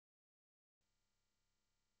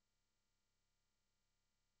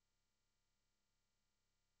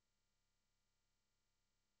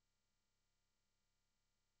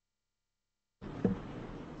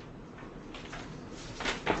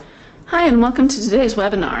Hi, and welcome to today's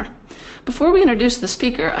webinar. Before we introduce the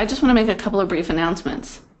speaker, I just want to make a couple of brief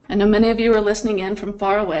announcements. I know many of you are listening in from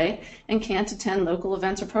far away and can't attend local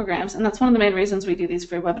events or programs, and that's one of the main reasons we do these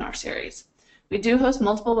free webinar series. We do host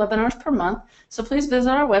multiple webinars per month, so please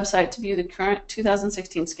visit our website to view the current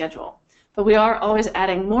 2016 schedule. But we are always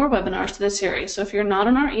adding more webinars to the series, so if you're not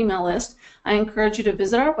on our email list, I encourage you to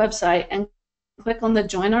visit our website and click on the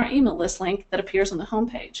Join Our Email List link that appears on the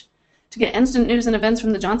homepage. To get instant news and events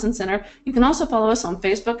from the Johnson Center, you can also follow us on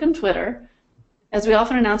Facebook and Twitter, as we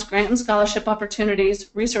often announce grant and scholarship opportunities,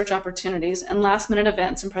 research opportunities, and last-minute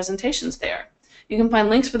events and presentations there. You can find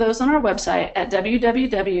links for those on our website at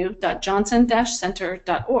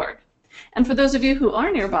www.johnson-center.org. And for those of you who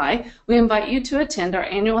are nearby, we invite you to attend our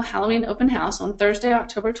annual Halloween open house on Thursday,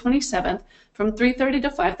 October 27th from 3:30 to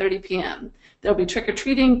 5:30 p.m. There will be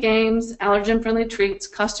trick-or-treating, games, allergen-friendly treats,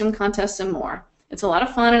 costume contests, and more. It's a lot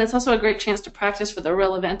of fun, and it's also a great chance to practice for the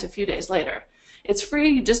real event a few days later. It's free,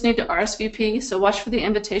 you just need to RSVP, so watch for the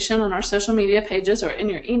invitation on our social media pages or in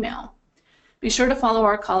your email. Be sure to follow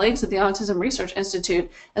our colleagues at the Autism Research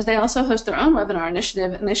Institute, as they also host their own webinar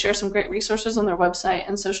initiative, and they share some great resources on their website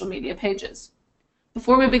and social media pages.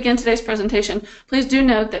 Before we begin today's presentation, please do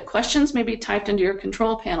note that questions may be typed into your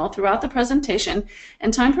control panel throughout the presentation,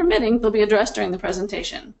 and time permitting, they'll be addressed during the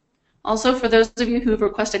presentation. Also, for those of you who have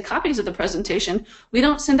requested copies of the presentation, we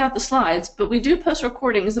don't send out the slides, but we do post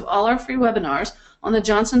recordings of all our free webinars on the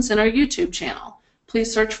Johnson Center YouTube channel.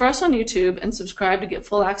 Please search for us on YouTube and subscribe to get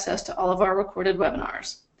full access to all of our recorded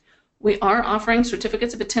webinars. We are offering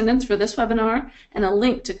certificates of attendance for this webinar, and a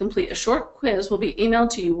link to complete a short quiz will be emailed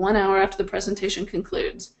to you 1 hour after the presentation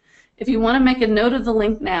concludes. If you want to make a note of the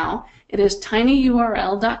link now, it is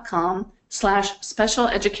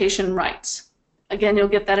tinyurl.com/specialeducationrights. Again, you'll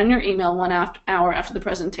get that in your email 1 hour after the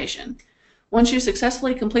presentation. Once you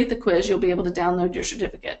successfully complete the quiz, you'll be able to download your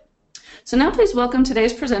certificate. So now please welcome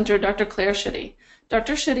today's presenter, Dr. Claire Schutte.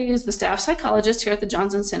 Dr. Schutte is the staff psychologist here at the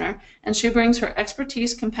Johnson Center, and she brings her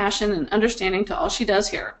expertise, compassion, and understanding to all she does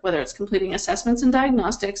here, whether it's completing assessments and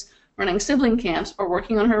diagnostics, running sibling camps, or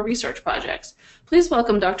working on her research projects. Please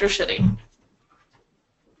welcome Dr. Schutte.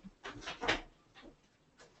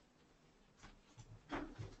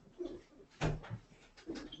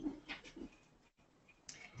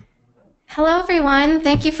 Hello everyone,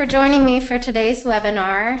 thank you for joining me for today's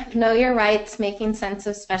webinar, Know Your Rights, Making Sense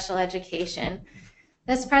of Special Education.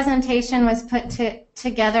 This presentation was put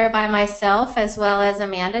together by myself as well as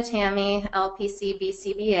Amanda Tammy, LPC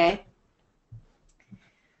BCBA.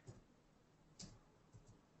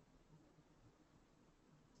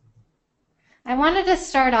 I wanted to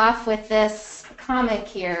start off with this comic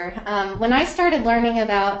here. When I started learning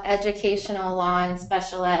about educational law and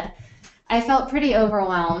special ed, I felt pretty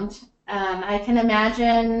overwhelmed. I can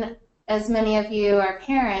imagine, as many of you are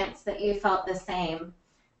parents, that you felt the same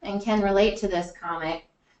and can relate to this comic.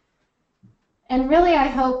 And really, I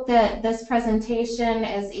hope that this presentation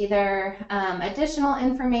is either additional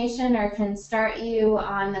information or can start you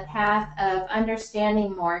on the path of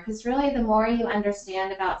understanding more, because really the more you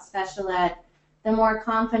understand about special ed, the more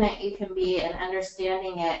confident you can be in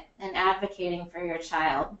understanding it and advocating for your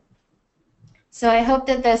child. So I hope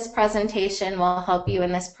that this presentation will help you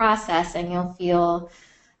in this process, and you'll feel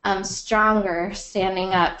stronger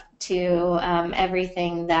standing up to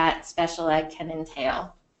everything that special ed can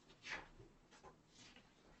entail.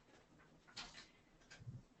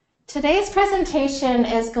 Today's presentation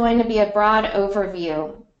is going to be a broad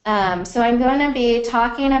overview. So I'm going to be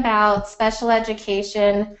talking about special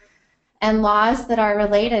education and laws that are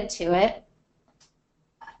related to it.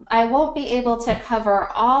 I won't be able to cover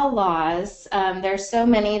all laws. There's so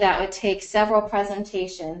many that would take several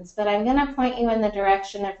presentations, but I'm going to point you in the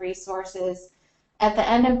direction of resources at the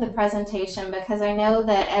end of the presentation, because I know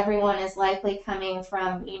that everyone is likely coming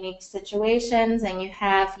from unique situations and you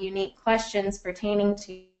have unique questions pertaining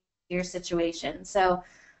to your situation. So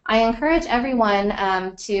I encourage everyone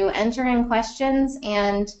to enter in questions,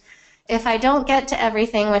 and if I don't get to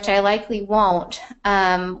everything, which I likely won't,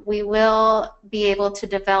 we will be able to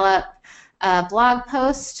develop blog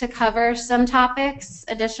posts to cover some topics,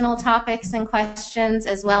 additional topics and questions,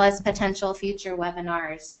 as well as potential future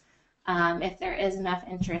webinars if there is enough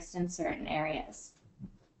interest in certain areas.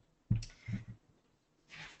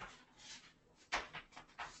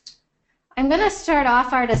 I'm going to start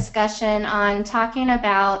off our discussion on talking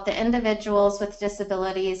about the Individuals with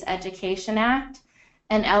Disabilities Education Act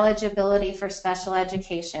and eligibility for special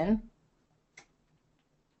education.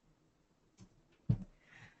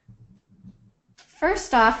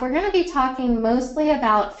 First off, we're going to be talking mostly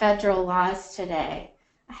about federal laws today.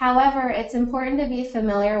 However, it's important to be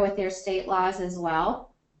familiar with your state laws as well.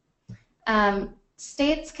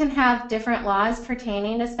 States can have different laws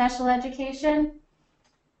pertaining to special education.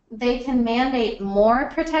 They can mandate more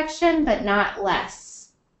protection, but not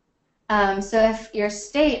less. So if your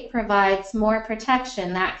state provides more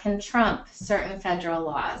protection, that can trump certain federal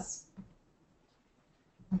laws.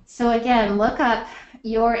 So again, look up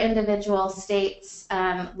your individual state's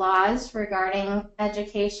laws regarding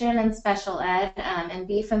education and special ed, and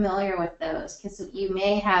be familiar with those, because you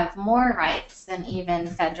may have more rights than even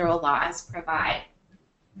federal laws provide.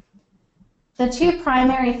 The two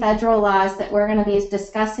primary federal laws that we're going to be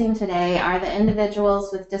discussing today are the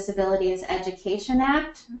Individuals with Disabilities Education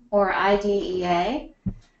Act, or IDEA,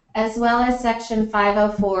 as well as Section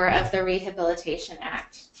 504 of the Rehabilitation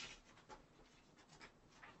Act.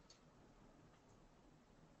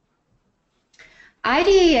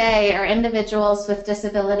 IDEA, or Individuals with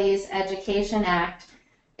Disabilities Education Act,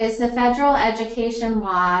 is the federal education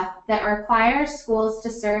law that requires schools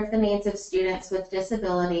to serve the needs of students with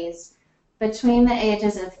disabilities between the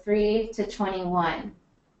ages of 3 to 21.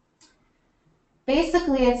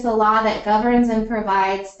 Basically, it's a law that governs and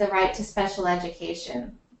provides the right to special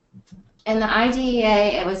education. In the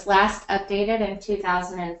IDEA, it was last updated in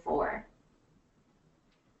 2004.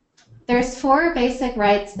 There's 4 basic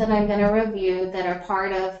rights that I'm going to review that are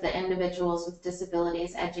part of the Individuals with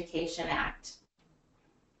Disabilities Education Act.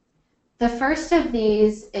 The first of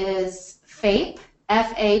these is FAPE,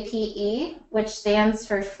 F-A-P-E, which stands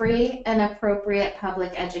for Free and Appropriate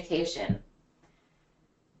Public Education.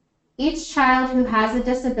 Each child who has a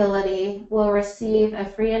disability will receive a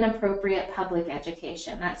free and appropriate public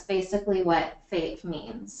education. That's basically what FAPE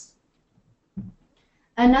means.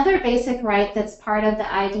 Another basic right that's part of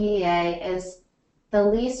the IDEA is the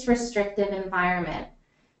least restrictive environment.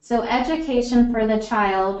 So education for the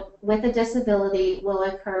child with a disability will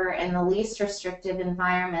occur in the least restrictive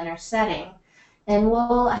environment or setting, and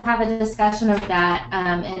we'll have a discussion of that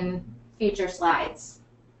in future slides.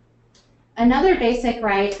 Another basic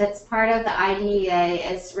right that's part of the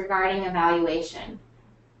IDEA is regarding evaluation.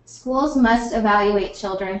 Schools must evaluate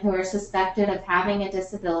children who are suspected of having a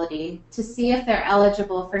disability to see if they're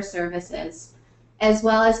eligible for services, as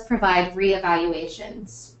well as provide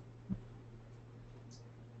re-evaluations.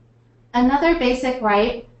 Another basic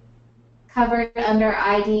right covered under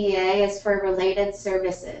IDEA is for related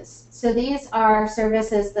services. So these are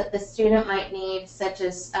services that the student might need, such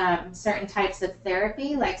as certain types of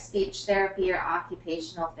therapy, like speech therapy or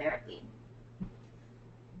occupational therapy.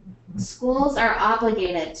 Schools are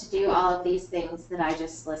obligated to do all of these things that I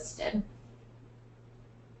just listed.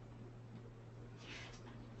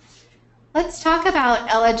 Let's talk about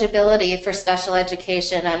eligibility for special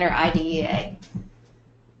education under IDEA.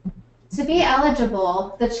 To be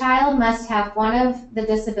eligible, the child must have one of the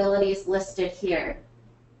disabilities listed here.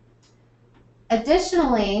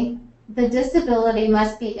 Additionally, the disability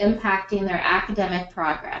must be impacting their academic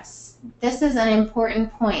progress. This is an important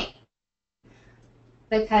point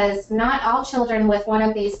because not all children with one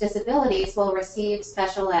of these disabilities will receive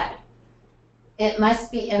special ed. It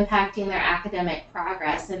must be impacting their academic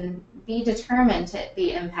progress and be determined to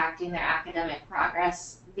be impacting their academic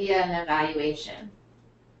progress via an evaluation.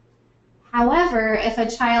 However, if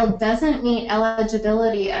a child doesn't meet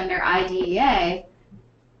eligibility under IDEA,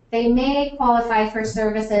 they may qualify for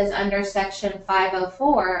services under Section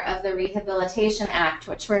 504 of the Rehabilitation Act,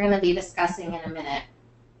 which we're going to be discussing in a minute.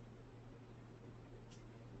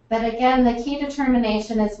 But again, the key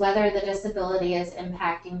determination is whether the disability is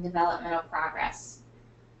impacting developmental progress.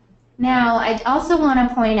 Now, I also want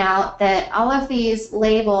to point out that all of these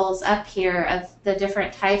labels up here of the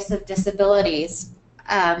different types of disabilities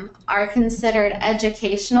are considered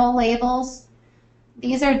educational labels.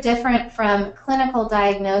 These are different from clinical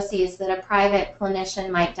diagnoses that a private clinician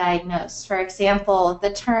might diagnose. For example,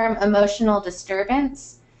 the term emotional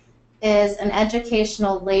disturbance is an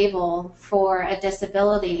educational label for a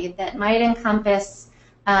disability that might encompass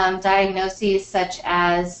diagnoses such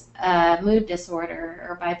as mood disorder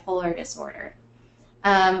or bipolar disorder.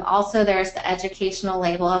 Also, there's the educational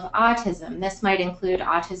label of autism. This might include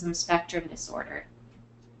autism spectrum disorder.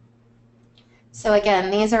 So again,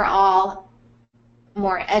 these are all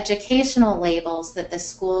more educational labels that the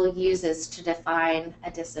school uses to define a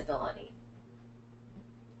disability.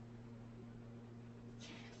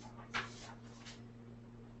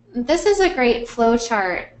 This is a great flow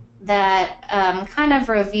chart that kind of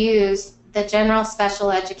reviews the general special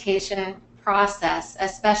education process,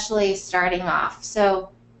 especially starting off. So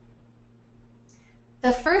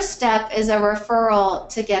the first step is a referral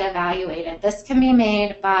to get evaluated. This can be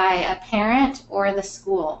made by a parent or the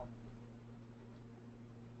school.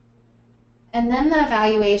 And then the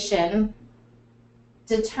evaluation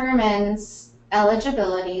determines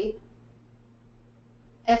eligibility.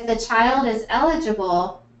 If the child is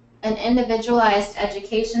eligible, an individualized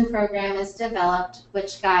education program is developed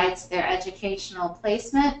which guides their educational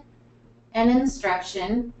placement and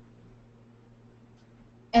instruction.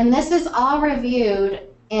 And this is all reviewed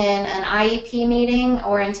in an IEP meeting,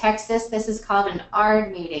 or in Texas, this is called an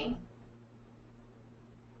ARD meeting.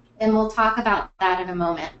 And we'll talk about that in a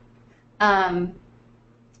moment.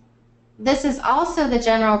 This is also the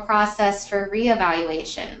general process for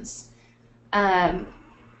reevaluations.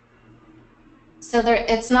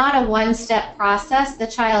 It's not a one-step process. The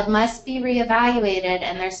child must be reevaluated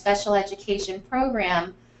and their special education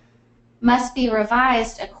program must be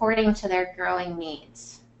revised according to their growing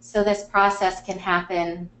needs. So this process can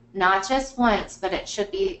happen not just once, but it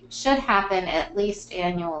should happen at least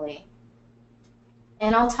annually.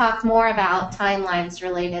 And I'll talk more about timelines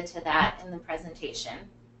related to that in the presentation.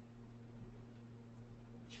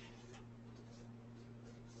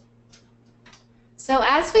 So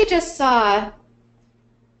as we just saw,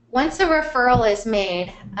 once a referral is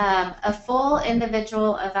made, a full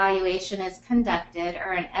individual evaluation is conducted,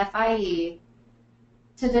 or an FIE,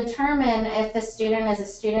 to determine if the student is a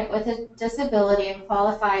student with a disability and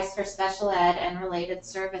qualifies for special ed and related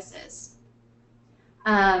services.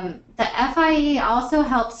 The FIE also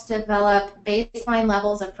helps develop baseline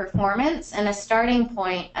levels of performance and a starting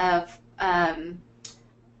point of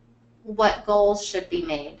what goals should be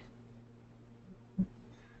made.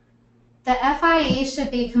 The FIE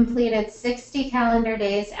should be completed 60 calendar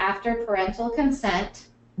days after parental consent.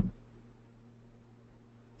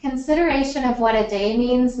 Consideration of what a day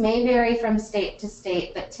means may vary from state to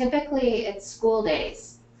state, but typically it's school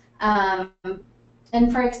days. And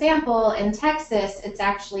for example, in Texas, it's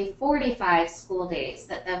actually 45 school days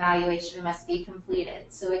that the evaluation must be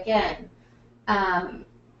completed. So again,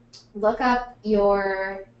 look up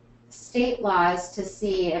your state laws to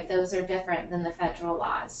see if those are different than the federal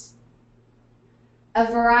laws. A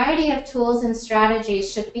variety of tools and strategies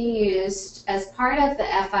should be used as part of the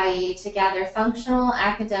FIE to gather functional,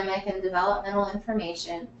 academic, and developmental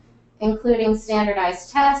information, including standardized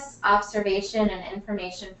tests, observation, and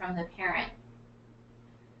information from the parent.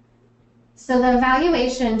 So the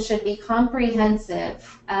evaluation should be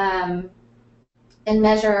comprehensive and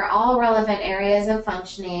measure all relevant areas of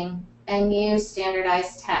functioning and use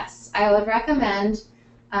standardized tests. I would recommend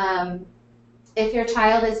if your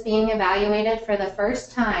child is being evaluated for the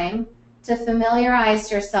first time, to familiarize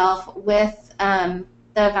yourself with the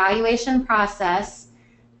evaluation process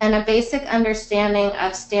and a basic understanding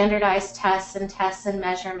of standardized tests and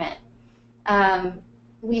measurement.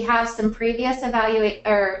 We have some previous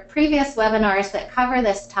webinars that cover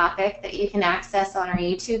this topic that you can access on our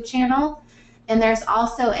YouTube channel. And there's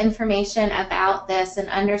also information about this and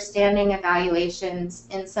understanding evaluations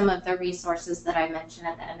in some of the resources that I mentioned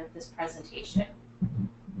at the end of this presentation.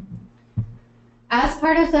 As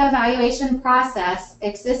part of the evaluation process,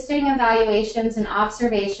 existing evaluations and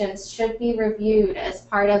observations should be reviewed as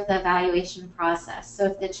part of the evaluation process. So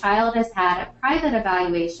if the child has had a private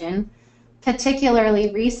evaluation,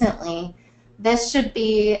 particularly recently, this should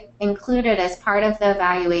be included as part of the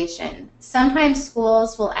evaluation. Sometimes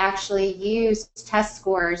schools will actually use test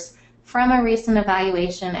scores from a recent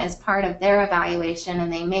evaluation as part of their evaluation,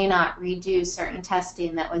 and they may not redo certain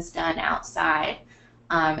testing that was done outside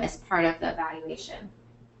as part of the evaluation.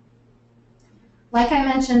 Like I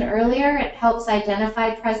mentioned earlier, it helps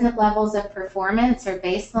identify present levels of performance or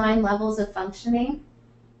baseline levels of functioning.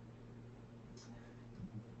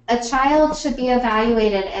 A child should be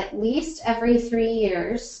evaluated at least every 3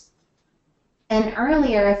 years, and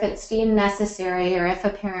earlier if it's deemed necessary or if a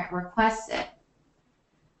parent requests it.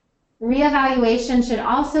 Reevaluation should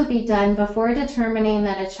also be done before determining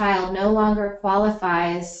that a child no longer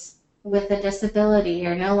qualifies with a disability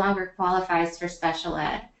or no longer qualifies for special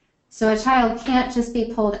ed. So a child can't just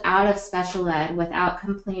be pulled out of special ed without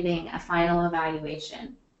completing a final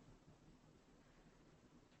evaluation.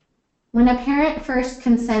 When a parent first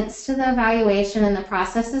consents to the evaluation and the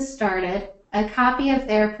process is started, a copy of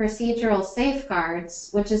their procedural safeguards,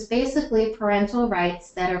 which is basically parental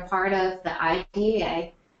rights that are part of the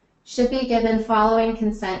IDEA, should be given following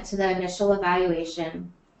consent to the initial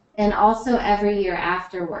evaluation and also every year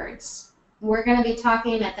afterwards. We're going to be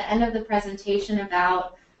talking at the end of the presentation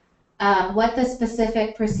about what the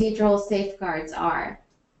specific procedural safeguards are.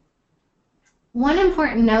 One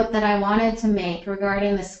important note that I wanted to make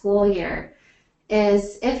regarding the school year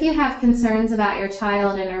is if you have concerns about your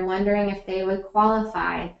child and are wondering if they would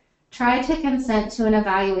qualify, try to consent to an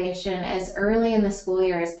evaluation as early in the school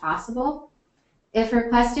year as possible. If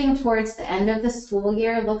requesting towards the end of the school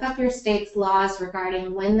year, look up your state's laws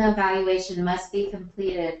regarding when the evaluation must be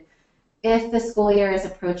completed if the school year is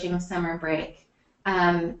approaching summer break.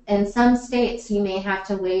 In some states, you may have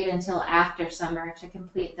to wait until after summer to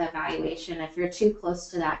complete the evaluation if you're too close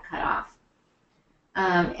to that cutoff.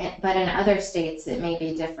 But in other states, it may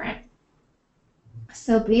be different.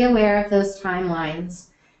 So be aware of those timelines.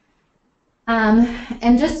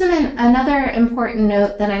 And just another important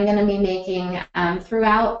note that I'm going to be making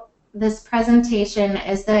throughout this presentation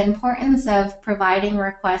is the importance of providing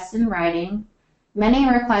requests in writing. Many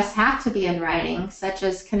requests have to be in writing, such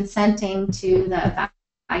as consenting to the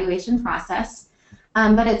evaluation process,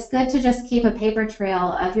 but it's good to just keep a paper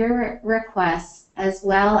trail of your requests, as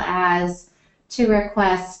well as to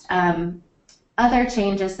request other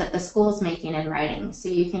changes that the school's making in writing, so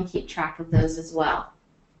you can keep track of those as well.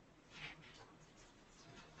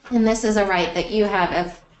 And this is a right that you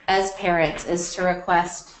have as parents, is to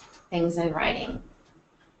request things in writing.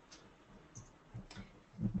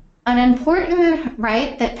 An important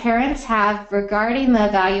right that parents have regarding the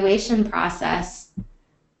evaluation process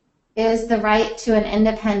is the right to an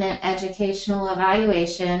independent educational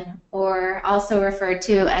evaluation, or also referred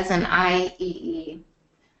to as an IEE.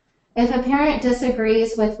 If a parent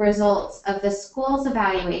disagrees with results of the school's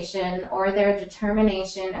evaluation or their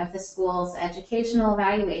determination of the school's educational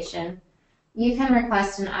evaluation, you can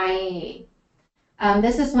request an IEE.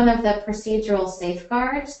 This is one of the procedural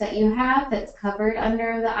safeguards that you have that's covered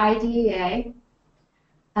under the IDEA.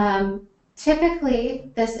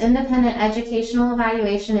 Typically, this independent educational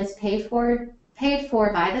evaluation is paid for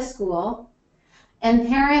by the school, and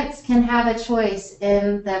parents can have a choice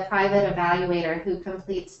in the private evaluator who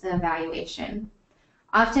completes the evaluation.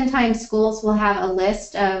 Oftentimes, schools will have a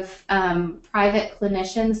list of private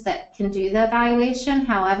clinicians that can do the evaluation.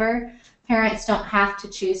 However, parents don't have to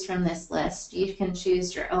choose from this list. You can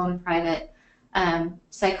choose your own private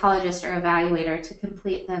psychologist or evaluator to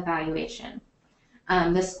complete the evaluation.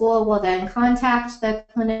 The school will then contact the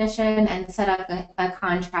clinician and set up a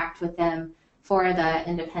contract with them for the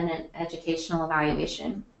independent educational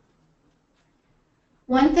evaluation.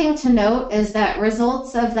 One thing to note is that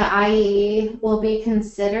results of the IEE will be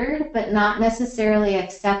considered but not necessarily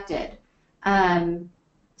accepted.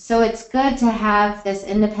 So it's good to have this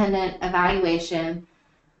independent evaluation.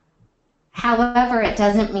 However, it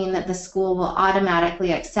doesn't mean that the school will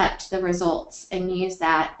automatically accept the results and use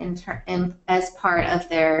that as part of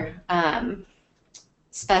their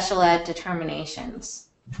special ed determinations.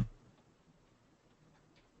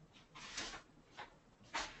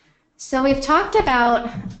 So we've talked about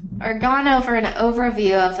or gone over an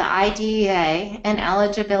overview of the IDEA and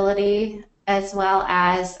eligibility, as well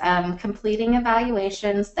as completing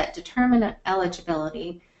evaluations that determine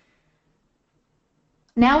eligibility.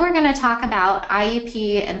 Now we're going to talk about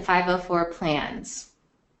IEP and 504 plans.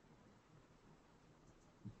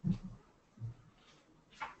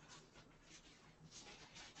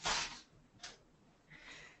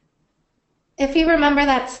 If you remember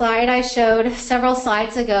that slide I showed several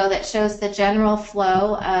slides ago that shows the general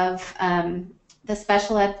flow of the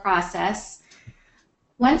special ed process,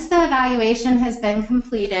 once the evaluation has been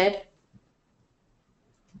completed,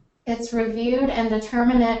 it's reviewed and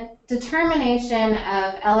determination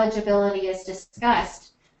of eligibility is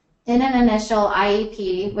discussed in an initial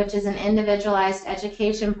IEP, which is an individualized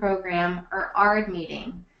education program, or ARD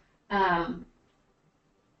meeting,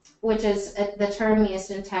 which is the term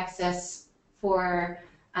used in Texas for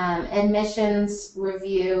admissions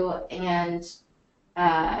review and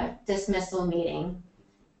dismissal meeting.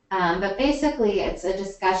 But basically, it's a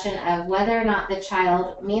discussion of whether or not the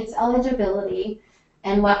child meets eligibility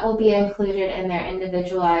and what will be included in their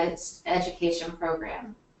individualized education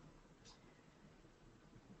program.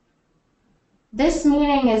 This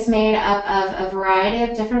meeting is made up of a variety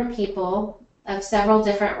of different people of several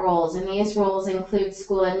different roles, and these roles include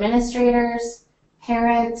school administrators,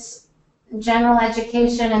 parents, general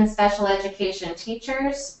education and special education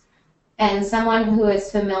teachers, and someone who is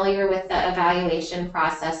familiar with the evaluation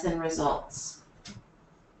process and results.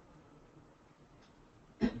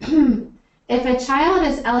 If a child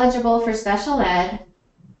is eligible for special ed,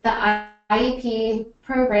 the IEP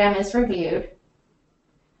program is reviewed.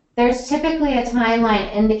 There's typically a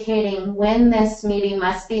timeline indicating when this meeting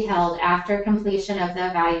must be held after completion of the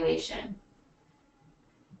evaluation.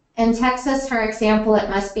 In Texas, for example, it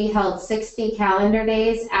must be held 60 calendar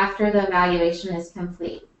days after the evaluation is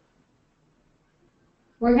complete.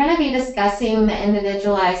 We're going to be discussing the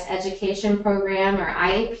Individualized Education Program, or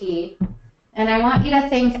IEP, and I want you to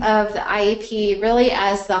think of the IEP really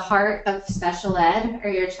as the heart of special ed,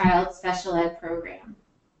 or your child's special ed program.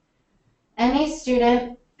 Any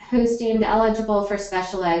student who's deemed eligible for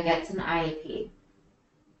special ed gets an IEP.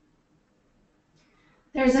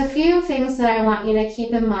 There's a few things that I want you to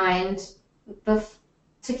keep in mind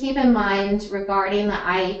regarding the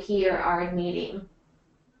IEP or ARD meeting.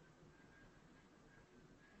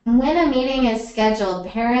 When a meeting is scheduled,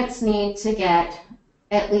 parents need to get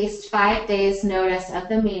at least 5 days notice of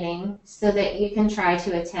the meeting so that you can try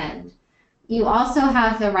to attend. You also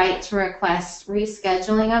have the right to request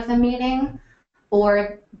rescheduling of the meeting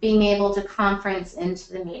or being able to conference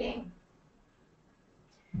into the meeting.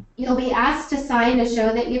 You'll be asked to sign to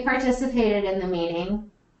show that you participated in the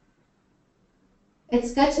meeting.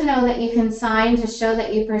 It's good to know that you can sign to show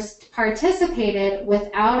that you participated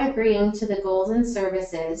without agreeing to the goals and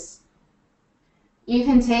services. You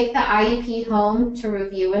can take the IEP home to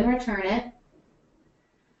review and return it.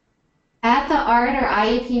 At the ARD or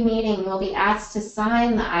IEP meeting, you'll be asked to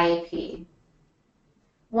sign the IEP.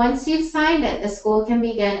 Once you've signed it, the school can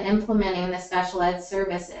begin implementing the special ed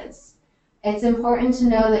services. It's important to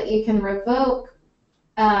know that you can revoke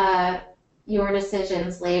your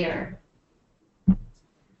decisions later.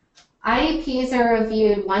 IEPs are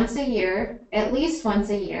reviewed once a year, at least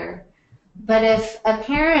once a year, but if a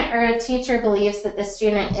parent or a teacher believes that the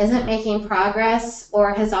student isn't making progress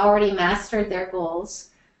or has already mastered their goals,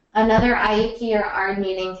 another IEP or ARD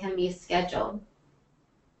meeting can be scheduled.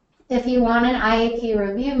 If you want an IEP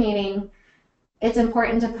review meeting, it's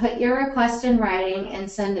important to put your request in writing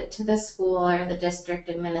and send it to the school or the district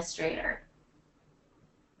administrator.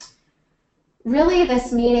 Really,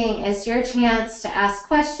 this meeting is your chance to ask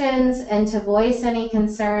questions and to voice any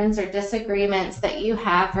concerns or disagreements that you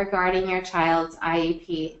have regarding your child's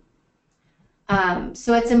IEP.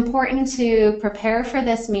 So it's important to prepare for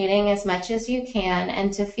this meeting as much as you can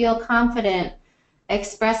and to feel confident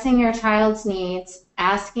expressing your child's needs,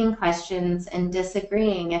 asking questions, and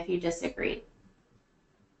disagreeing if you disagree.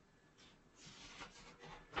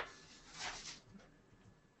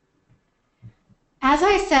 As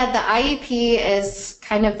I said, the IEP is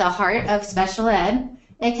kind of the heart of special ed.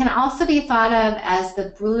 It can also be thought of as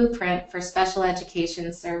the blueprint for special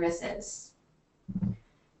education services.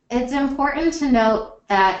 It's important to note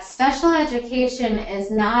that special education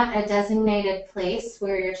is not a designated place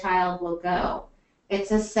where your child will go.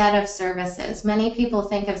 It's a set of services. Many people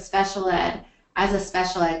think of special ed as a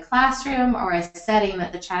special ed classroom or a setting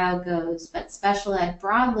that the child goes, but special ed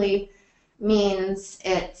broadly means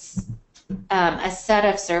it's a set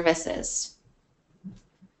of services.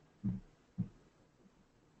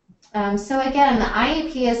 So again, the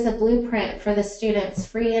IEP is the blueprint for the student's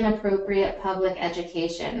free and appropriate public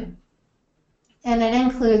education. And it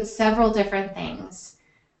includes several different things,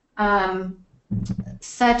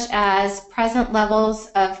 such as present levels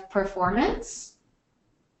of performance,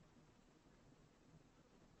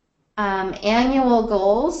 annual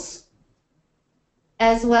goals,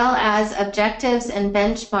 as well as objectives and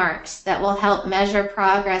benchmarks that will help measure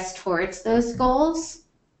progress towards those goals,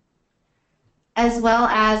 as well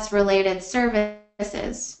as related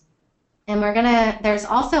services. And there's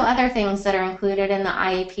also other things that are included in the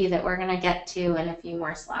IEP that we're gonna get to in a few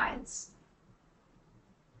more slides.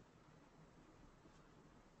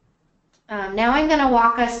 Now I'm gonna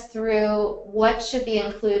walk us through what should be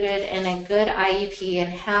included in a good IEP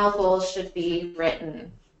and how goals should be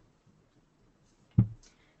written.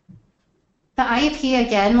 The IEP,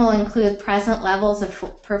 again, will include present levels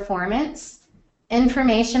of performance.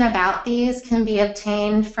 Information about these can be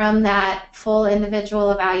obtained from that full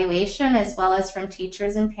individual evaluation as well as from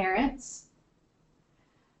teachers and parents.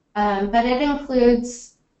 But it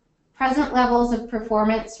includes present levels of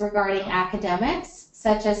performance regarding academics,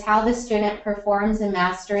 such as how the student performs in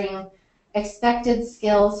mastering expected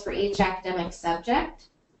skills for each academic subject.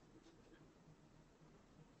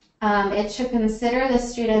 It should consider the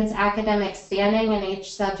student's academic standing in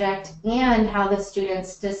each subject and how the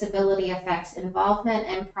student's disability affects involvement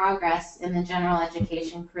and progress in the general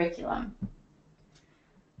education curriculum.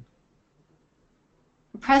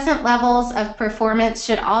 Present levels of performance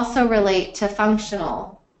should also relate to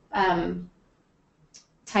functional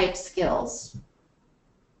type skills.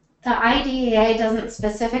 The IDEA doesn't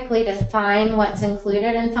specifically define what's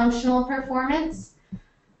included in functional performance,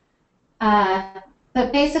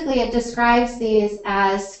 but basically it describes these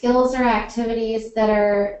as skills or activities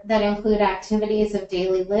that include activities of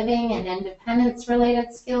daily living and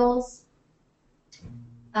independence-related skills.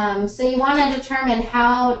 So you want to determine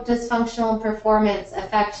how does functional performance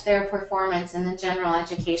affect their performance in the general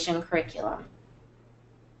education curriculum.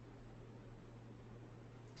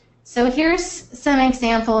 So here's some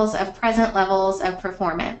examples of present levels of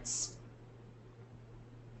performance.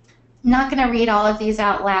 I'm not going to read all of these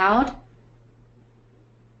out loud,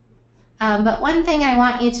 But one thing I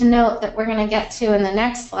want you to note that we're going to get to in the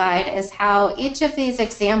next slide is how each of these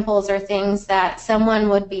examples are things that someone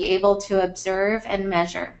would be able to observe and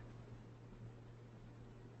measure.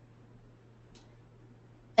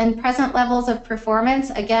 And present levels of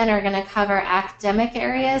performance, again, are going to cover academic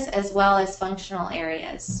areas as well as functional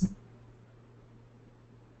areas.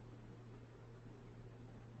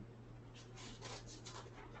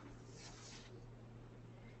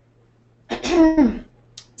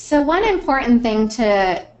 So one important thing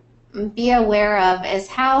to be aware of is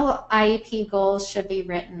how IEP goals should be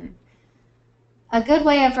written. A good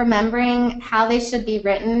way of remembering how they should be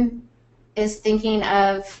written is thinking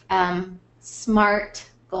of SMART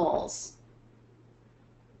goals.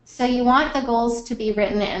 So you want the goals to be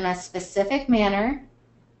written in a specific manner.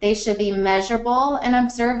 They should be measurable and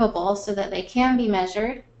observable so that they can be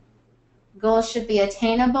measured. Goals should be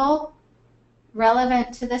attainable,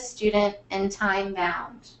 relevant to the student, and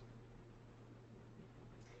time-bound.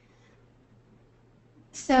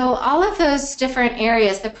 So all of those different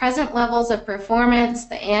areas, the present levels of performance,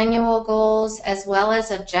 the annual goals, as well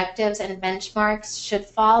as objectives and benchmarks, should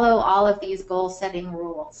follow all of these goal-setting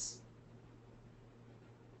rules.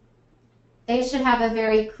 They should have a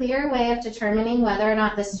very clear way of determining whether or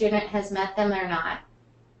not the student has met them or not.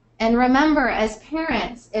 And remember, as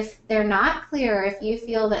parents, if they're not clear, if you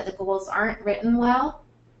feel that the goals aren't written well,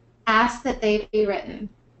 ask that they be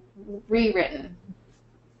rewritten.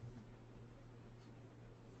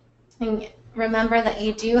 And remember that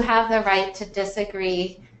you do have the right to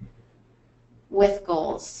disagree with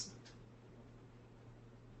goals.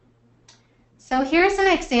 So here's an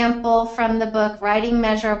example from the book Writing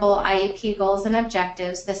Measurable IEP Goals and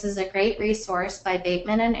Objectives. This is a great resource by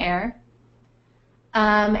Bateman and Eyre.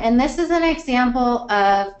 And this is an example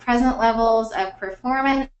of present levels of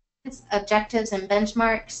performance, objectives, and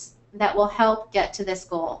benchmarks that will help get to this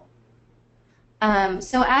goal.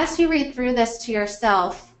 So as you read through this to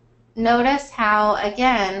yourself, notice how,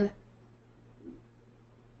 again,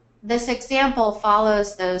 this example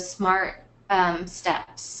follows those SMART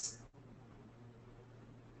steps.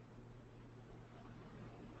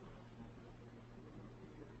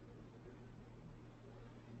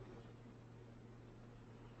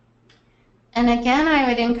 And again, I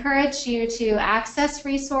would encourage you to access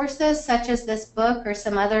resources such as this book or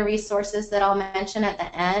some other resources that I'll mention at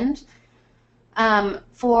the end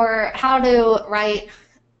for how to write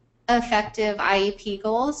effective IEP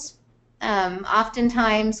goals.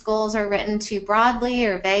 Oftentimes, goals are written too broadly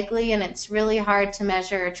or vaguely, and it's really hard to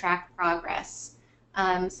measure or track progress.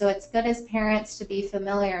 So it's good as parents to be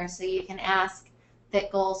familiar so you can ask that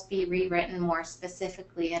goals be rewritten more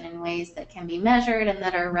specifically and in ways that can be measured and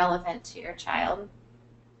that are relevant to your child.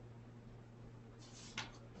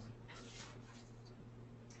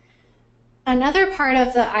 Another part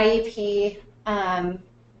of the IEP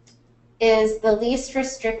is the least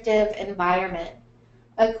restrictive environment.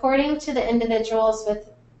 According to the Individuals with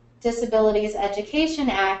Disabilities Education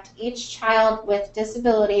Act, each child with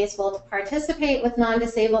disabilities will participate with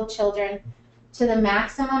non-disabled children to the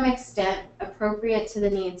maximum extent appropriate to the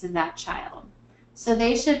needs of that child. So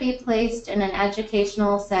they should be placed in an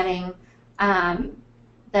educational setting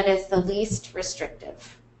that is the least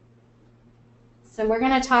restrictive. So we're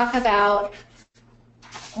going to talk about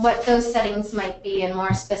what those settings might be and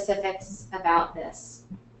more specifics about this.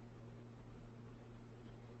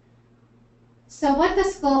 So what the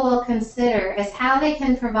school will consider is how they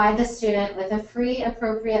can provide the student with a free,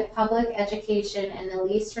 appropriate public education in the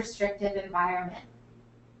least restrictive environment.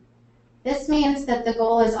 This means that the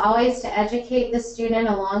goal is always to educate the student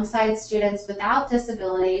alongside students without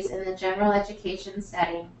disabilities in the general education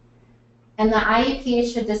setting. And the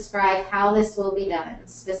IEP should describe how this will be done,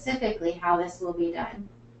 specifically how this will be done.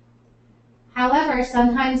 However,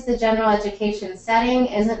 sometimes the general education setting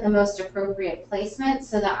isn't the most appropriate placement,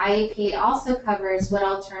 so the IEP also covers what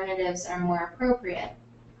alternatives are more appropriate.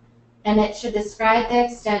 And it should describe the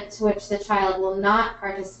extent to which the child will not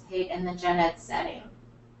participate in the gen ed setting.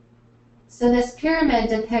 So this pyramid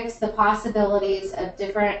depicts the possibilities of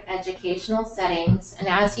different educational settings, and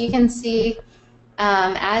as you can see,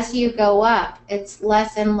 as you go up, it's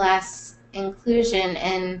less and less inclusion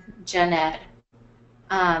in gen ed.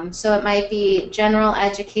 So it might be general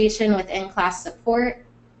education with in-class support.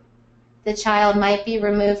 The child might be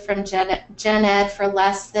removed from gen ed for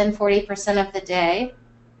less than 40% of the day.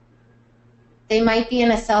 They might be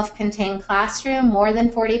in a self-contained classroom more than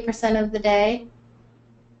 40% of the day.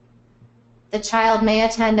 The child may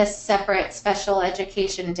attend a separate special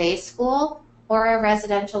education day school or a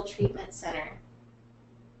residential treatment center.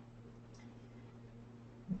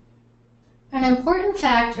 An important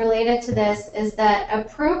fact related to this is that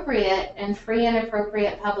appropriate and free and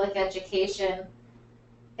appropriate public education,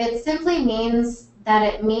 it simply means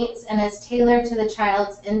that it meets and is tailored to the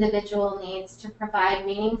child's individual needs to provide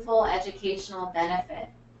meaningful educational benefit.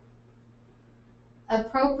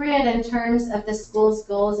 Appropriate in terms of the school's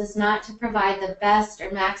goals is not to provide the best or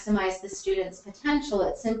maximize the student's potential,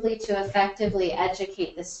 it's simply to effectively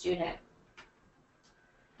educate the student.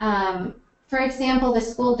 For example, the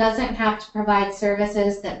school doesn't have to provide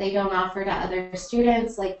services that they don't offer to other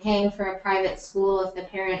students, like paying for a private school if the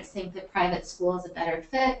parents think the private school is a better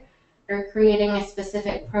fit, or creating a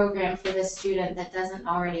specific program for the student that doesn't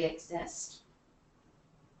already exist.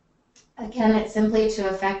 Again, it's simply to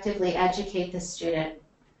effectively educate the student.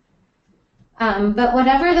 But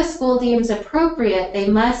whatever the school deems appropriate, they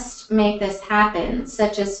must make this happen,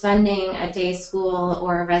 such as funding a day school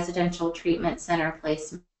or a residential treatment center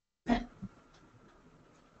placement.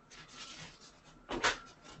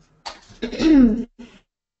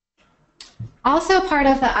 Also part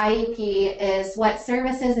of the IEP is what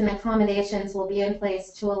services and accommodations will be in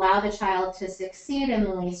place to allow the child to succeed in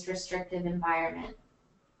the least restrictive environment.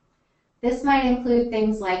 This might include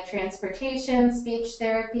things like transportation, speech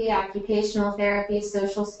therapy, occupational therapy,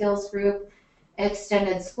 social skills group,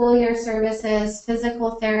 extended school year services,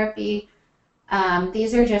 physical therapy.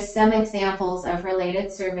 These are just some examples of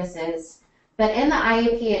related services. But in the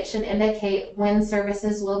IEP, it should indicate when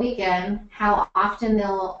services will begin, how often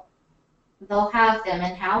they'll have them,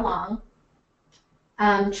 and how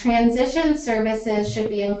long. Transition services should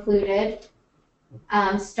be included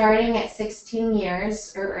starting at 16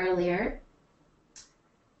 years or earlier.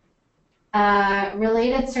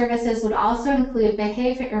 Related services would also include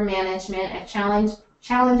behavior management of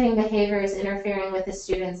challenging behaviors interfering with the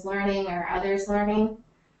student's learning or others' learning,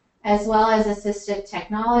 as well as assistive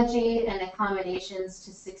technology and accommodations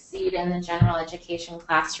to succeed in the general education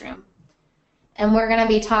classroom. And we're going to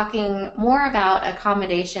be talking more about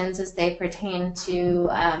accommodations as they pertain to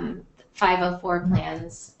 504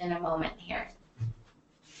 plans in a moment here.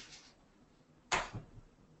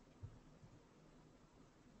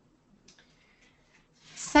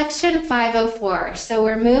 Section 504. So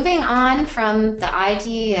we're moving on from the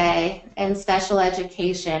IDEA and special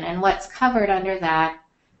education and what's covered under that,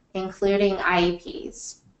 including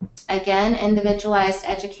IEPs. Again, individualized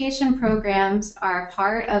education programs are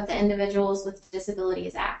part of the Individuals with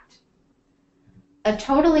Disabilities Act. A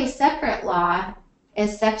totally separate law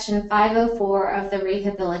is Section 504 of the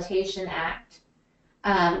Rehabilitation Act.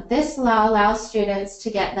 This law allows students to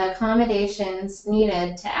get the accommodations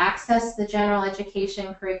needed to access the general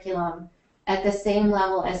education curriculum at the same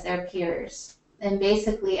level as their peers, and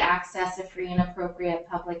basically access a free and appropriate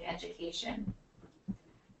public education.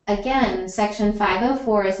 Again, Section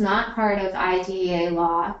 504 is not part of IDEA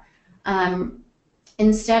law.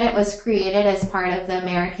 Instead, it was created as part of the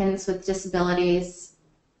Americans with Disabilities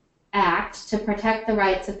Act to protect the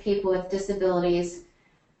rights of people with disabilities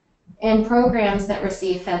in programs that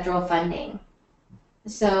receive federal funding.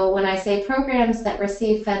 So when I say programs that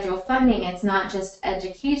receive federal funding, it's not just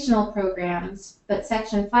educational programs, but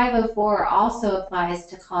Section 504 also applies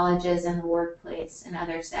to colleges and the workplace and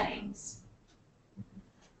other settings.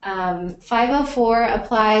 504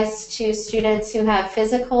 applies to students who have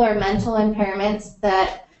physical or mental impairments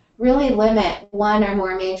that really limit one or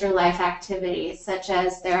more major life activities, such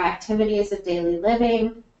as their activities of daily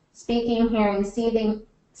living, speaking, hearing,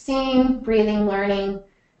 seeing, breathing, learning,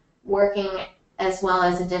 working, as well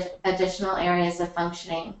as additional areas of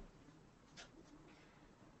functioning.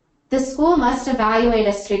 The school must evaluate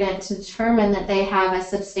a student to determine that they have a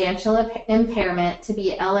substantial impairment to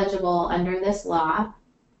be eligible under this law.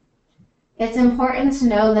 It's important to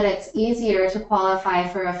know that it's easier to qualify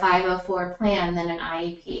for a 504 plan than an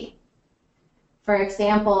IEP. For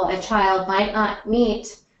example, a child might not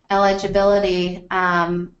meet eligibility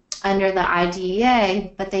under the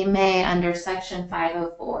IDEA, but they may under Section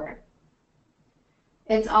 504.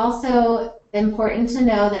 It's also important to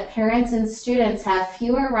know that parents and students have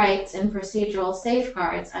fewer rights and procedural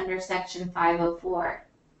safeguards under Section 504.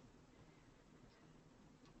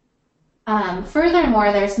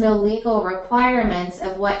 Furthermore, there's no legal requirements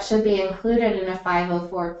of what should be included in a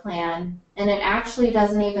 504 plan, and it actually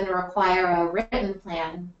doesn't even require a written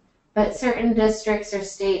plan, but certain districts or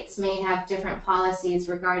states may have different policies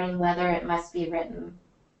regarding whether it must be written.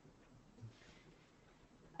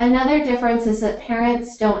 Another difference is that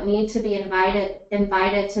parents don't need to be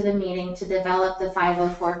invited to the meeting to develop the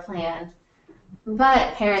 504 plan,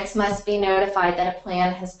 but parents must be notified that a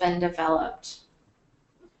plan has been developed.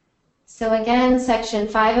 So again, Section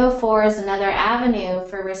 504 is another avenue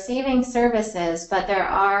for receiving services, but there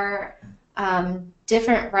are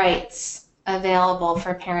different rights available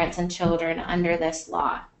for parents and children under this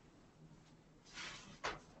law.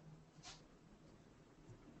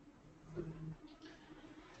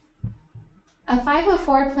 A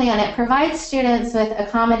 504 plan, it provides students with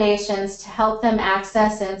accommodations to help them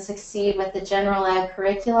access and succeed with the general ed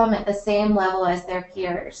curriculum at the same level as their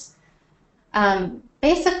peers.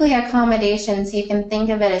 Basically, accommodations, you can think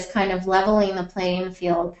of it as kind of leveling the playing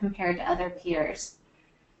field compared to other peers.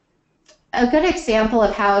 A good example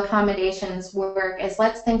of how accommodations work is,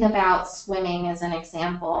 let's think about swimming as an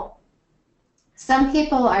example. Some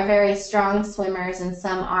people are very strong swimmers and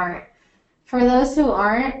some aren't. For those who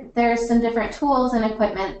aren't, there's some different tools and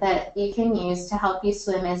equipment that you can use to help you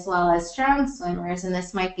swim as well as strong swimmers, and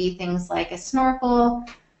this might be things like a snorkel,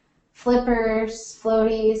 flippers,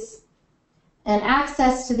 floaties, and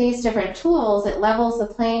access to these different tools, it levels the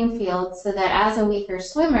playing field so that as a weaker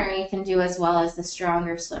swimmer, you can do as well as the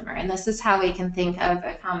stronger swimmer, and this is how we can think of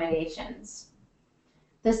accommodations.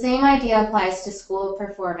 The same idea applies to school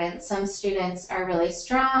performance. Some students are really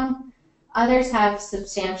strong, others have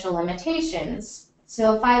substantial limitations.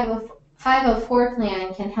 So a 504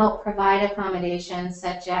 plan can help provide accommodations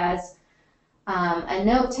such as a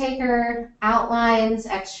note taker, outlines,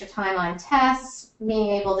 extra time on tests,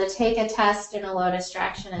 being able to take a test in a low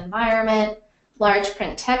distraction environment, large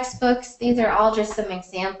print textbooks. These are all just some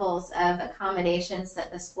examples of accommodations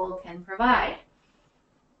that the school can provide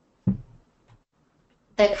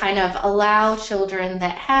that kind of allow children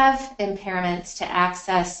that have impairments to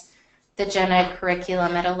access the gen ed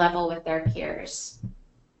curriculum at a level with their peers.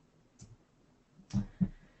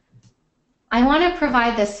 I want to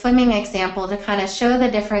provide this swimming example to kind of show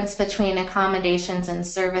the difference between accommodations and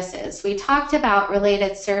services. We talked about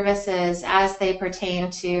related services as they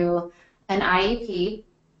pertain to an IEP,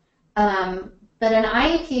 but an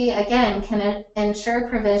IEP, again, can ensure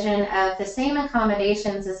provision of the same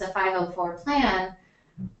accommodations as a 504 plan,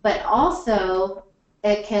 but also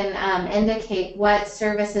it can indicate what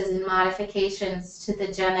services and modifications to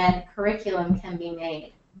the gen ed curriculum can be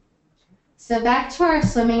made. So back to our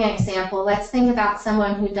swimming example, let's think about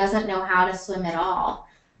someone who doesn't know how to swim at all.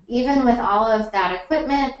 Even with all of that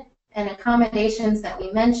equipment and accommodations that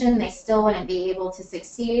we mentioned, they still wouldn't be able to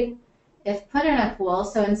succeed if put in a pool.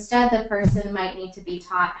 So instead, the person might need to be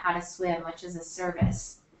taught how to swim, which is a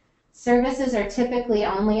service. Services are typically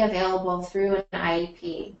only available through an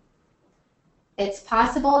IEP. It's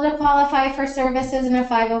possible to qualify for services in a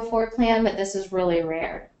 504 plan, but this is really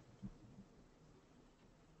rare.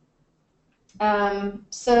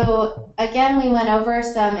 So again, we went over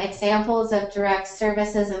some examples of direct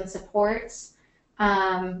services and supports.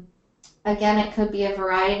 Again, it could be a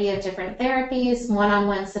variety of different therapies,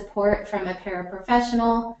 one-on-one support from a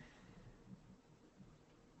paraprofessional,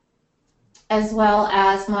 as well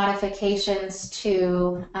as modifications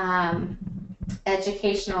to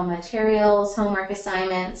educational materials, homework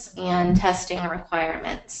assignments, and testing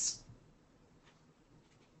requirements.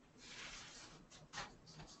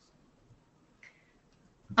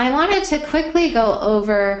 I wanted to quickly go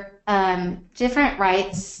over different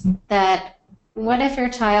rights that, what if your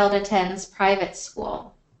child attends private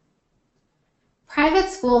school? Private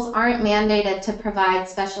schools aren't mandated to provide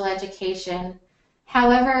special education.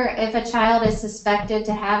 However, if a child is suspected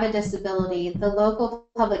to have a disability, the local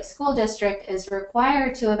public school district is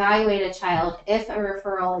required to evaluate a child if a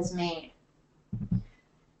referral is made.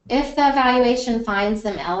 If the evaluation finds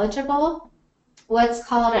them eligible, what's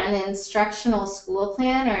called an instructional school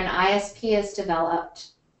plan, or an ISP, is developed.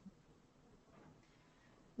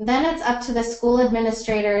 Then it's up to the school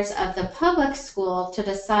administrators of the public school to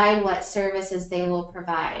decide what services they will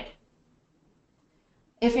provide.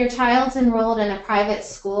 If your child's enrolled in a private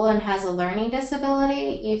school and has a learning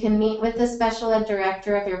disability, you can meet with the special ed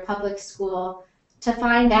director of your public school to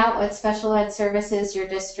find out what special ed services your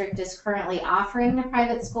district is currently offering to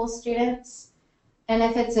private school students. And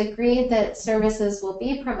if it's agreed that services will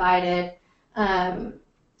be provided,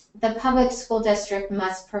 the public school district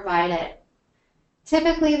must provide it.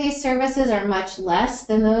 Typically, these services are much less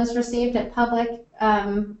than those received at public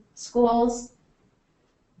schools.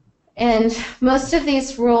 And most of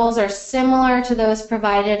these rules are similar to those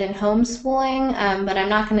provided in homeschooling, but I'm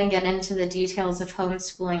not going to get into the details of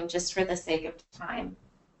homeschooling just for the sake of time.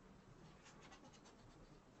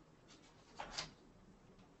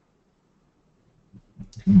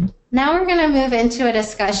 Now we're going to move into a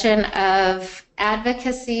discussion of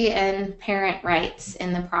advocacy and parent rights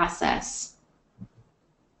in the process.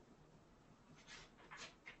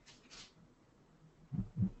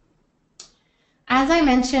 As I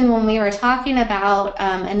mentioned when we were talking about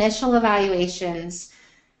initial evaluations,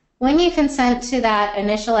 When you consent to that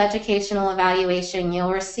initial educational evaluation,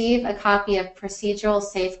 you'll receive a copy of procedural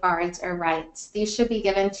safeguards or rights. These should be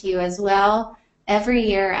given to you as well every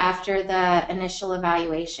year after the initial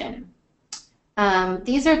evaluation.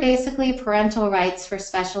 These are basically parental rights for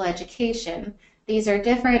special education. These are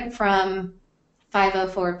different from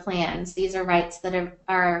 504 plans. These are rights that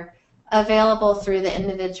are available through the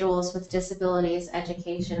Individuals with Disabilities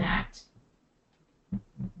Education Act.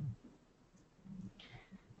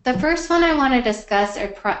 The first one I want to discuss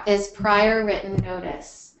is prior written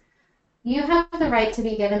notice. You have the right to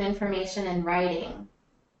be given information in writing.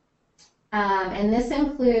 And this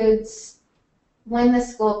includes when the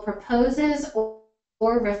school proposes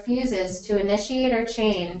or refuses to initiate or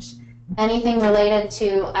change anything related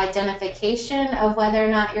to identification of whether or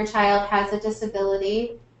not your child has a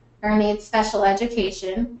disability or needs special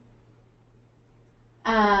education.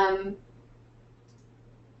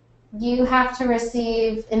 You have to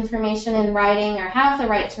receive information in writing, or have the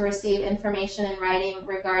right to receive information in writing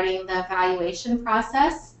regarding the evaluation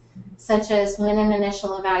process, such as when an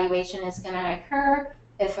initial evaluation is going to occur,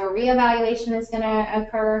 if a reevaluation is going to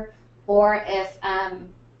occur, or if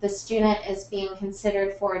the student is being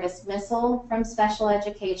considered for a dismissal from special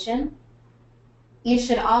education. You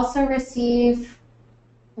should also receive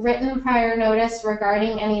written prior notice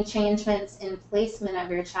regarding any changements in placement of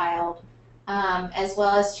your child, as well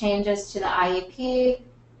as changes to the IEP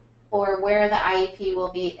or where the IEP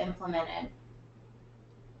will be implemented.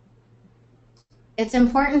 It's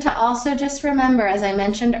important to also just remember, as I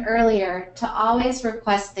mentioned earlier, to always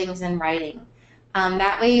request things in writing.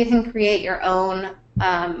 That way you can create your own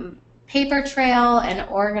paper trail and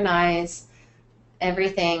organize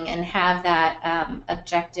everything and have that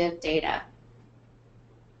objective data.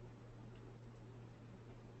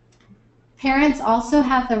 Parents also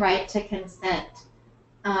have the right to consent.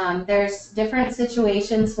 There's different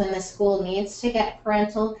situations when the school needs to get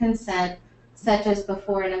parental consent, such as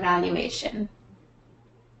before an evaluation.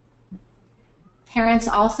 Parents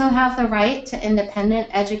also have the right to independent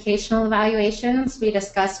educational evaluations. We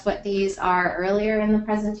discussed what these are earlier in the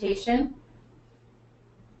presentation.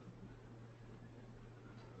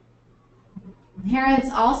 Parents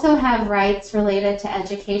also have rights related to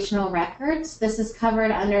educational records. This is covered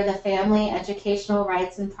under the Family Educational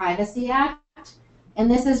Rights and Privacy Act, and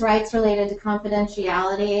this is rights related to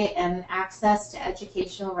confidentiality and access to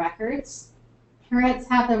educational records. Parents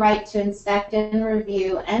have the right to inspect and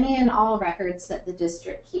review any and all records that the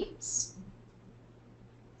district keeps.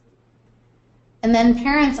 And then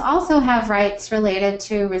parents also have rights related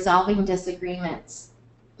to resolving disagreements.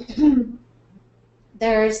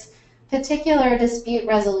 There's particular dispute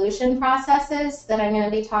resolution processes that I'm going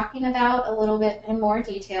to be talking about a little bit in more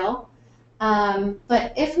detail.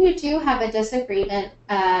 But if you do have a disagreement,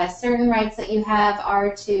 certain rights that you have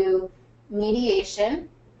are to mediation.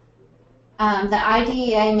 The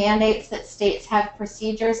IDEA mandates that states have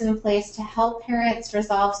procedures in place to help parents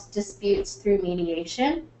resolve disputes through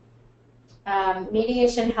mediation.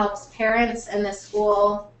 Mediation helps parents and the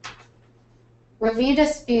school review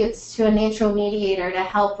disputes to a neutral mediator to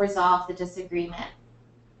help resolve the disagreement.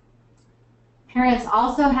 Parents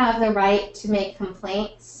also have the right to make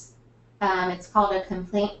complaints. It's called a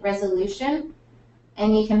complaint resolution,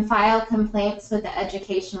 and you can file complaints with the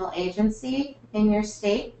educational agency in your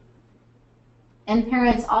state. And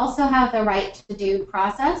parents also have the right to due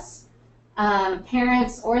process.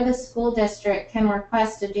 Parents or the school district can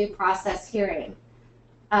request a due process hearing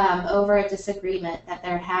over a disagreement that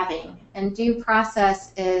they're having. And due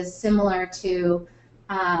process is similar to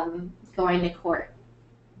going to court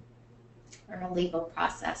or a legal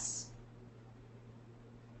process.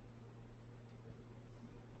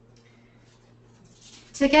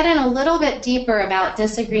 To get in a little bit deeper about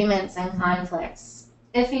disagreements and conflicts,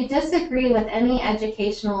 if you disagree with any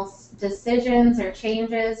educational decisions or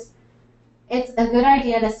changes, it's a good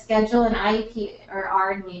idea to schedule an IEP or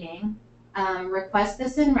ARD meeting. Request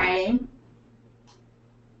this in writing.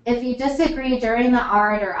 If you disagree during the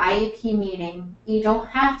ARD or IEP meeting, you don't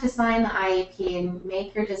have to sign the IEP and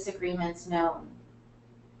make your disagreements known.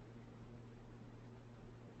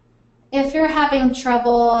 If you're having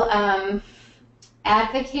trouble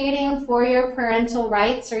advocating for your parental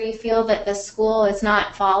rights, or you feel that the school is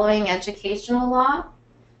not following educational law,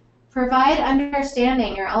 provide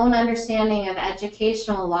your own understanding of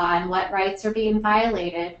educational law and what rights are being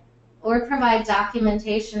violated, or provide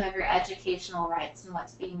documentation of your educational rights and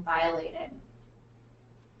what's being violated.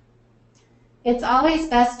 It's always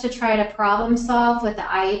best to try to problem solve with the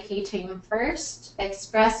IEP team first,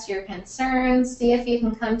 express your concerns, see if you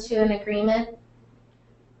can come to an agreement.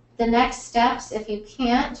 The next steps, if you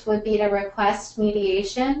can't, would be to request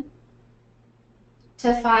mediation,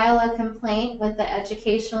 to file a complaint with the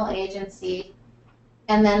educational agency,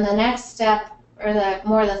 and then the next step, or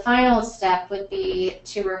the final step, would be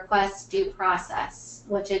to request due process,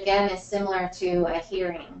 which again is similar to a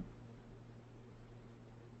hearing.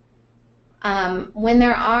 When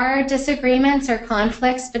there are disagreements or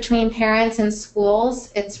conflicts between parents and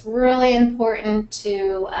schools, it's really important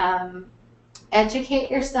to educate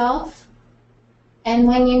yourself, and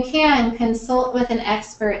when you can, consult with an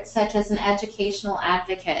expert such as an educational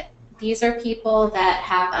advocate. These are people that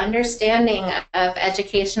have understanding of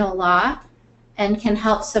educational law and can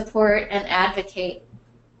help support and advocate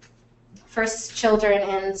for children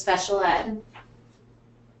in special ed.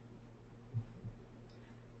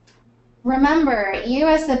 Remember, you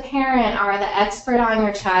as the parent are the expert on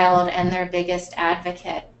your child and their biggest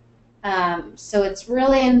advocate. So it's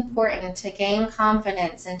really important to gain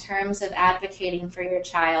confidence in terms of advocating for your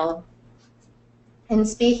child and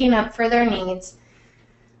speaking up for their needs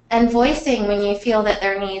and voicing when you feel that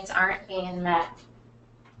their needs aren't being met.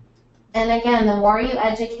 And again, the more you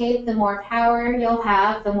educate, the more power you'll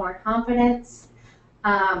have, the more confidence.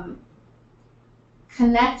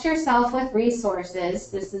 Connect yourself with resources.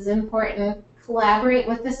 This is important. Collaborate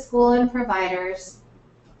with the school and providers.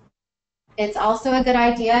 It's also a good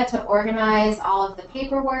idea to organize all of the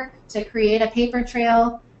paperwork, to create a paper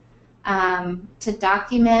trail, to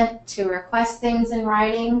document, to request things in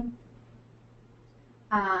writing.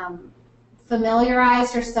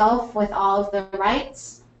 Familiarize yourself with all of the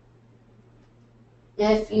rights.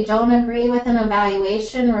 If you don't agree with an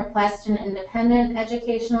evaluation, request an independent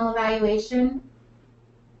educational evaluation.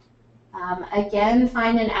 Again,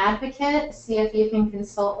 find an advocate. See if you can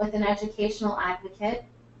consult with an educational advocate.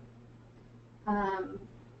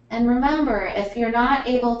 And remember, if you're not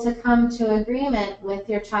able to come to agreement with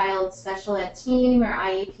your child's special ed team or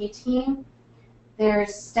IEP team,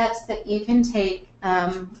 there's steps that you can take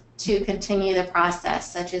to continue the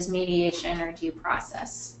process, such as mediation or due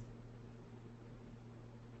process.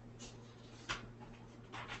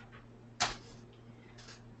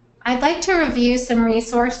 I'd like to review some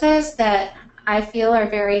resources that I feel are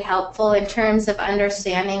very helpful in terms of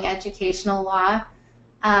understanding educational law.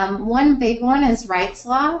 One big one is Rights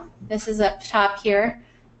Law. This is up top here.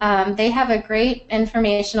 They have a great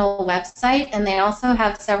informational website, and they also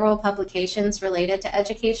have several publications related to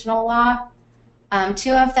educational law.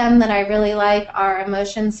 Two of them that I really like are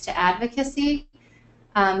Emotions to Advocacy.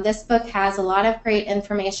 This book has a lot of great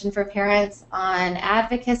information for parents on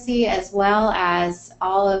advocacy, as well as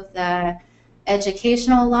all of the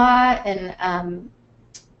educational law and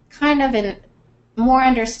kind of a more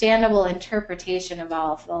understandable interpretation of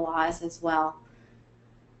all of the laws as well.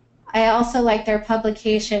 I also like their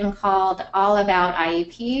publication called All About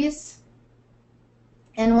IEPs.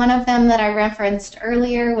 And one of them that I referenced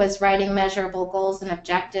earlier was Writing Measurable Goals and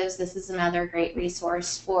Objectives. This is another great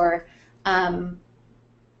resource for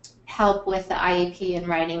help with the IEP and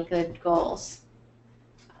writing good goals.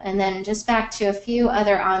 And then just back to a few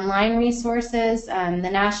other online resources, the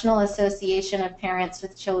National Association of Parents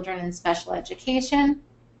with Children in Special Education.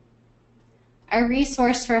 Our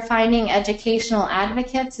resource for finding educational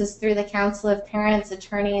advocates is through the Council of Parents,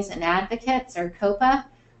 Attorneys, and Advocates, or COPA,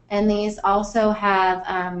 and these also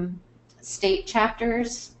have state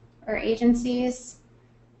chapters or agencies.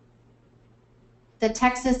 The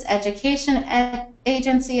Texas Education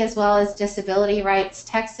Agency, as well as Disability Rights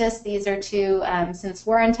Texas. These are two, since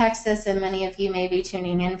we're in Texas and many of you may be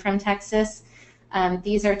tuning in from Texas,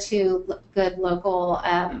 these are two good local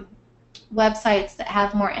websites that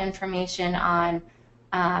have more information on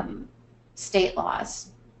state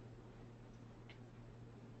laws.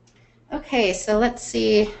 Okay, so let's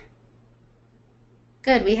see.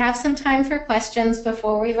 Good, we have some time for questions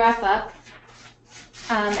before we wrap up.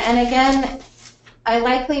 And again, I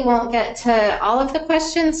likely won't get to all of the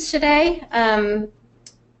questions today.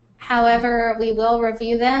 However, we will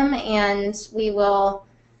review them and we will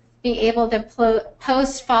be able to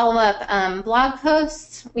post follow-up blog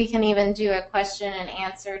posts. We can even do a question and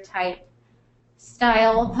answer type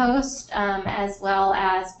style post, as well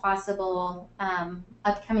as possible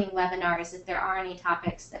upcoming webinars if there are any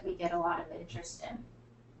topics that we get a lot of interest in.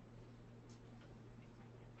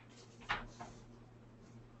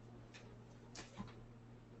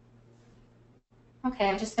 Okay,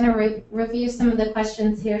 I'm just going to review some of the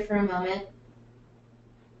questions here for a moment.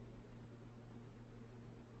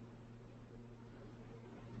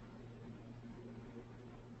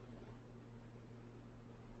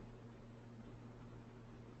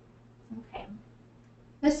 Okay.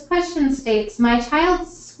 This question states, my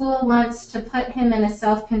child's school wants to put him in a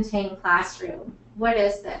self-contained classroom. What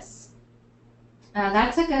is this?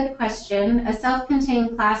 That's a good question. A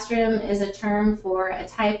self-contained classroom is a term for a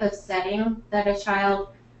type of setting that a child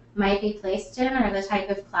might be placed in, or the type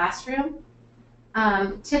of classroom.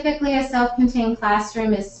 Typically, a self-contained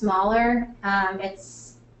classroom is smaller.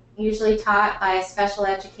 It's usually taught by a special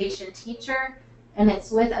education teacher, and it's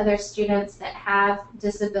with other students that have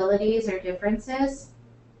disabilities or differences.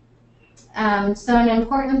 So an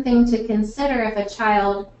important thing to consider if a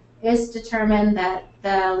child is determined that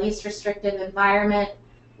the least restrictive environment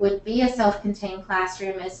would be a self-contained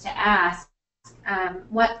classroom is to ask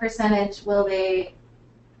what percentage will they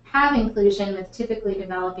have inclusion with typically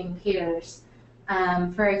developing peers.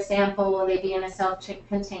 For example, will they be in a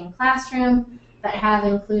self-contained classroom but have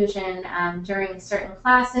inclusion during certain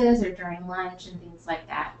classes or during lunch and things like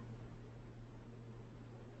that.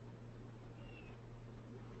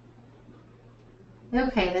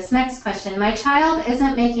 Okay, this next question. My child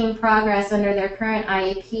isn't making progress under their current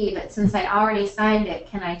IEP, but since I already signed it,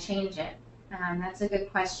 can I change it? That's a good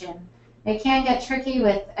question. It can get tricky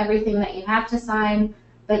with everything that you have to sign,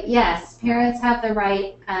 but yes, parents have the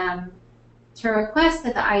right to request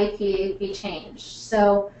that the IEP be changed.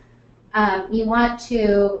 So you want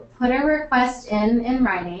to put a request in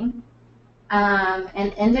writing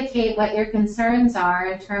and indicate what your concerns are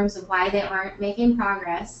in terms of why they aren't making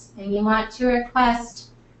progress. And you want to request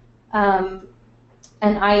an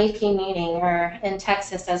IEP meeting, or in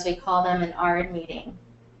Texas, as we call them, an ARD meeting.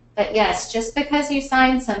 But yes, just because you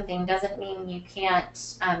signed something doesn't mean you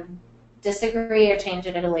can't disagree or change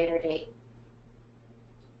it at a later date.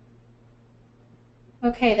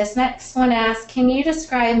 Okay, this next one asks, can you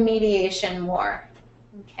describe mediation more?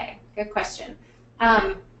 Okay, good question.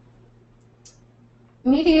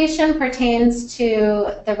 Mediation pertains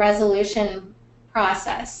to the resolution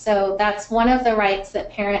process. So that's one of the rights that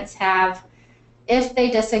parents have if they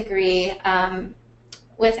disagree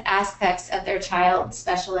with aspects of their child's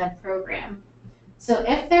special ed program. So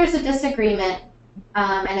if there's a disagreement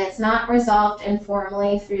and it's not resolved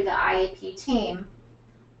informally through the IEP team,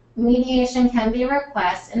 mediation can be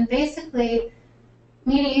requested, and basically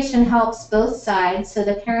mediation helps both sides, so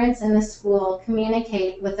the parents and the school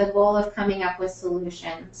communicate with the goal of coming up with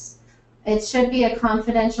solutions. It should be a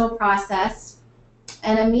confidential process,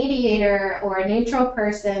 and a mediator or a neutral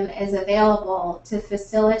person is available to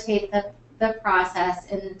facilitate the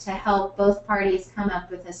process and to help both parties come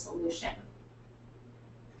up with a solution.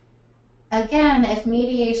 Again, if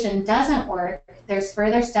mediation doesn't work, there's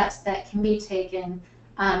further steps that can be taken.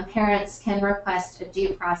 Parents can request a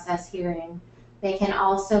due process hearing. They can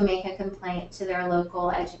also make a complaint to their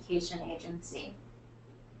local education agency.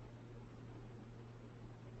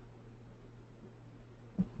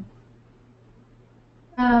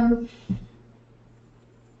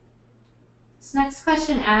 This next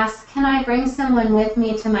question asks, can I bring someone with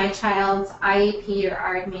me to my child's IEP or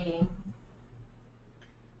ARD meeting?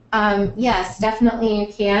 Yes, definitely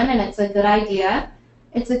you can, and it's a good idea.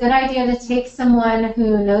 It's a good idea to take someone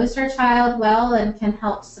who knows your child well and can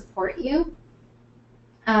help support you.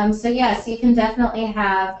 So yes, you can definitely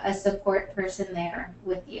have a support person there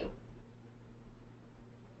with you.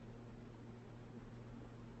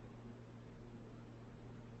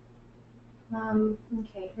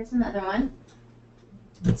 Okay, here's another one.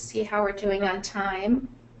 Let's see how we're doing on time.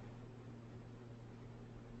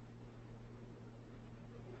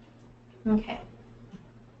 Okay.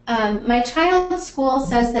 My child's school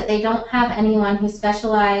says that they don't have anyone who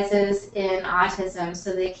specializes in autism,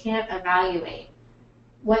 so they can't evaluate.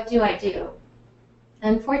 What do I do?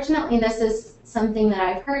 Unfortunately, this is something that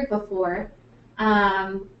I've heard before.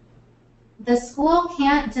 The school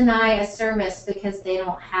can't deny a service because they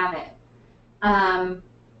don't have it.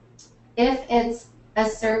 If it's a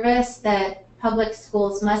service that public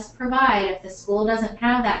schools must provide, if the school doesn't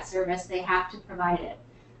have that service, they have to provide it.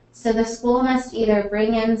 So the school must either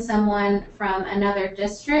bring in someone from another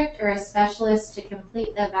district or a specialist to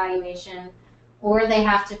complete the evaluation, or they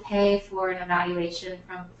have to pay for an evaluation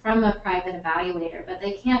from a private evaluator. But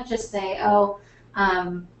they can't just say, oh,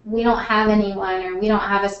 we don't have anyone, or we don't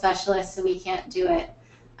have a specialist, so we can't do it.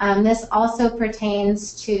 This also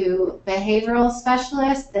pertains to behavioral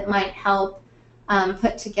specialists that might help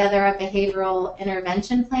put together a behavioral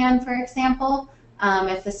intervention plan, for example.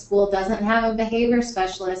 If the school doesn't have a behavior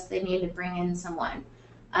specialist, they need to bring in someone.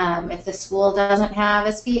 If the school doesn't have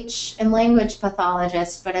a speech and language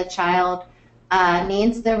pathologist, but a child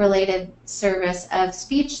needs the related service of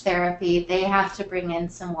speech therapy, they have to bring in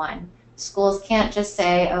someone. Schools can't just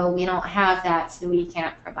say, oh, we don't have that, so we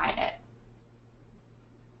can't provide it.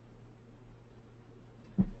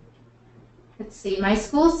 Let's see. My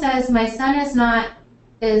school says my son is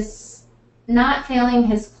not failing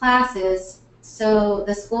his classes, so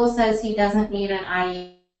the school says he doesn't need an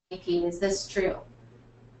IEP. Is this true?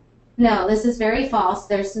 No, this is very false.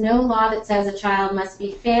 There's no law that says a child must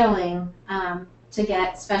be failing to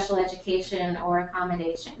get special education or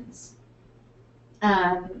accommodations.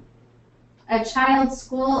 A child's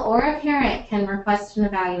school or a parent can request an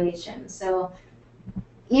evaluation. So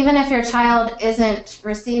even if your child isn't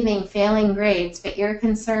receiving failing grades, but you're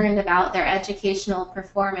concerned about their educational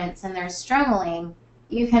performance and they're struggling,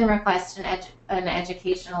 you can request an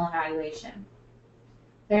educational evaluation.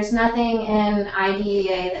 There's nothing in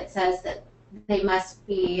IDEA that says that they must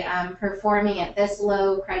be performing at this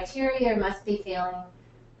low criteria or must be failing.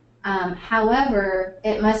 However,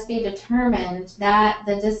 it must be determined that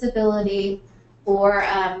the disability or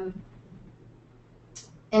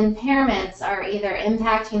impairments are either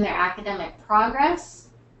impacting their academic progress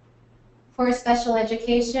for special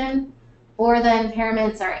education, or the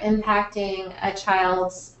impairments are impacting a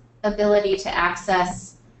child's ability to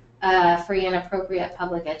access free and appropriate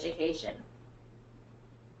public education.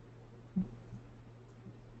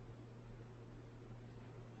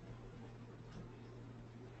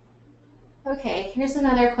 Okay, here's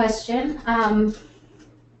another question.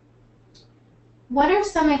 What are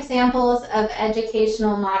some examples of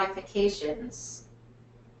educational modifications?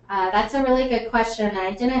 That's a really good question.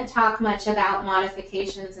 I didn't talk much about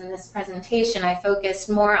modifications in this presentation. I focused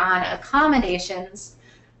more on accommodations.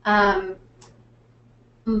 But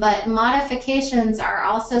modifications are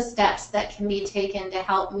also steps that can be taken to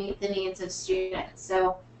help meet the needs of students.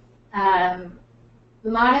 So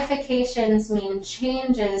modifications mean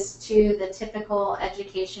changes to the typical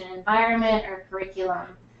education environment or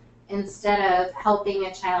curriculum. Instead of helping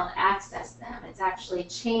a child access them, it's actually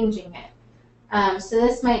changing it. So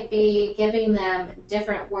this might be giving them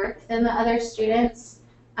different work than the other students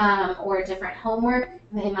or different homework.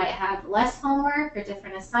 They might have less homework or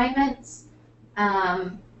different assignments.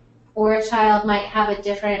 Or a child might have a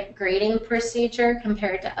different grading procedure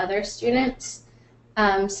compared to other students.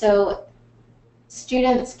 So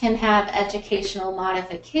students can have educational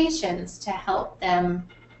modifications to help them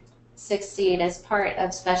succeed as part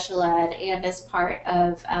of special ed and as part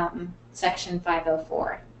of Section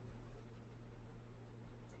 504.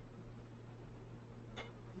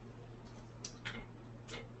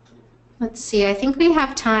 Let's see, I think we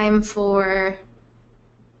have time for,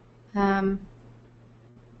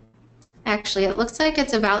 actually it looks like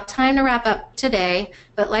it's about time to wrap up today,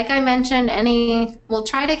 but like I mentioned, we'll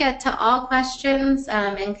try to get to all questions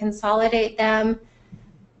and consolidate them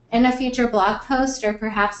in a future blog post or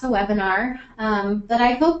perhaps a webinar. But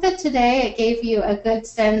I hope that today it gave you a good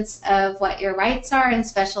sense of what your rights are in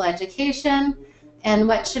special education and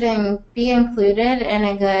what should be included in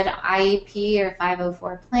a good IEP or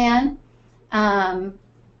 504 plan. And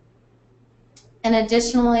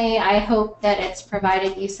additionally, I hope that it's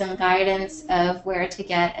provided you some guidance of where to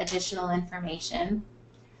get additional information.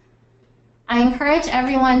 I encourage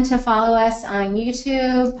everyone to follow us on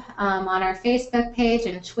YouTube, on our Facebook page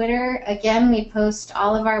and Twitter. Again, we post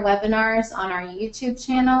all of our webinars on our YouTube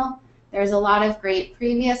channel. There's a lot of great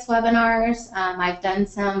previous webinars. I've done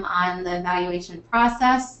some on the evaluation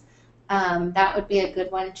process. That would be a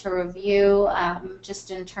good one to review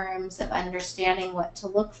just in terms of understanding what to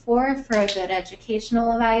look for a good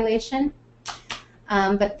educational evaluation.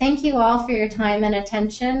 But thank you all for your time and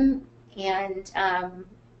attention and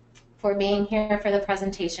for being here for the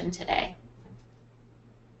presentation today.